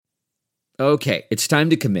Okay, it's time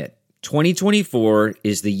to commit. 2024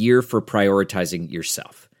 is the year for prioritizing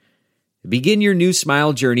yourself. Begin your new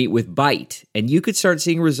smile journey with Byte, and you could start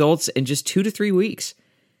seeing results in just 2 to 3 weeks.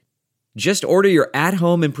 Just order your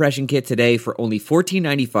at-home impression kit today for only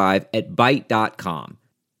 $14.95 at Byte.com.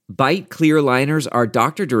 Byte clear liners are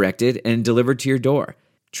doctor-directed and delivered to your door.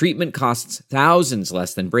 Treatment costs thousands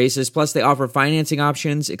less than braces, plus they offer financing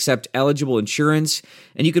options, accept eligible insurance,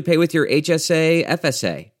 and you could pay with your HSA,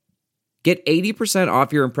 FSA. Get 80%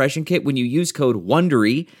 off your impression kit when you use code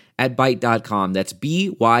WONDERY at Byte.com. That's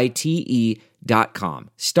BYTE.com.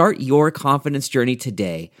 Start your confidence journey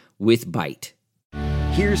today with Byte.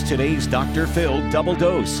 Here's today's Dr. Phil Double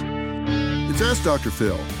Dose. It's Ask Dr.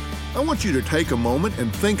 Phil. I want you to take a moment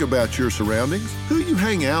and think about your surroundings. Who you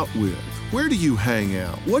hang out with? Where do you hang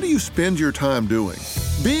out? What do you spend your time doing?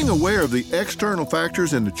 Being aware of the external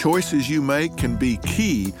factors and the choices you make can be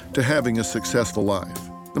key to having a successful life.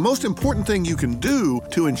 The most important thing you can do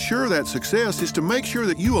to ensure that success is to make sure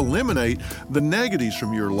that you eliminate the negatives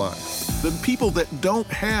from your life. The people that don't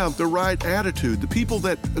have the right attitude, the people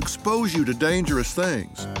that expose you to dangerous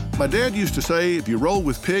things. My dad used to say, if you roll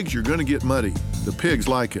with pigs, you're going to get muddy. The pigs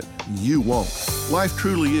like it. You won't. Life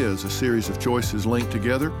truly is a series of choices linked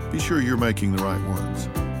together. Be sure you're making the right ones.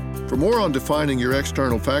 For more on defining your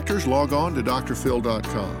external factors, log on to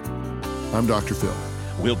drphil.com. I'm Dr. Phil.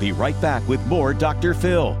 We'll be right back with more Dr.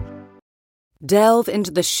 Phil. Delve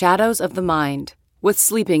into the shadows of the mind with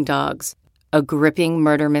Sleeping Dogs, a gripping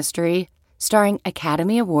murder mystery starring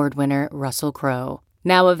Academy Award winner Russell Crowe.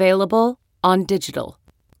 Now available on digital.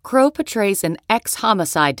 Crowe portrays an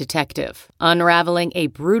ex-homicide detective unraveling a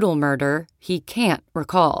brutal murder he can't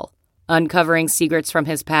recall. Uncovering secrets from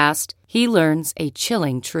his past, he learns a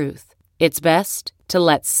chilling truth. It's best to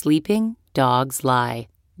let sleeping dogs lie.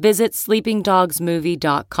 Visit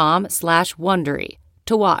sleepingdogsmovie.com/Wondery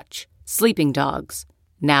to watch Sleeping Dogs,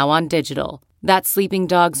 now on digital. That's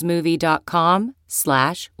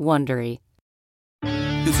sleepingdogsmovie.com/Wondery.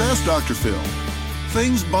 It's Ask Dr. Phil.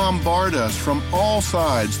 Things bombard us from all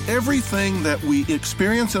sides. Everything that we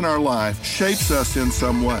experience in our life shapes us in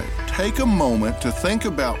some way. Take a moment to think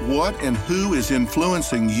about what and who is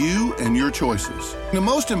influencing you and your choices. The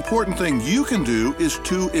most important thing you can do is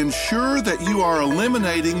to ensure that you are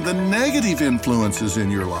eliminating the negative influences in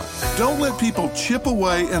your life. Don't let people chip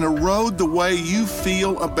away and erode the way you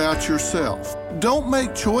feel about yourself. Don't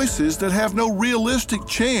make choices that have no realistic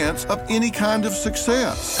chance of any kind of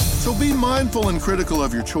success. So be mindful and critical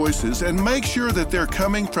of your choices and make sure that they're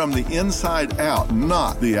coming from the inside out,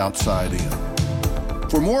 not the outside in.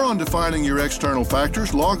 For more on defining your external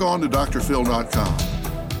factors, log on to drphil.com.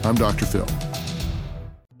 I'm Dr. Phil.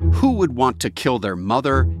 Who would want to kill their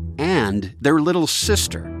mother and their little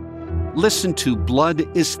sister? Listen to Blood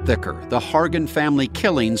is Thicker, the Hargan Family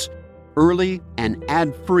Killings, early and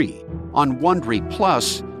ad-free on Wondery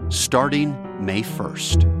Plus starting May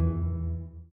 1st.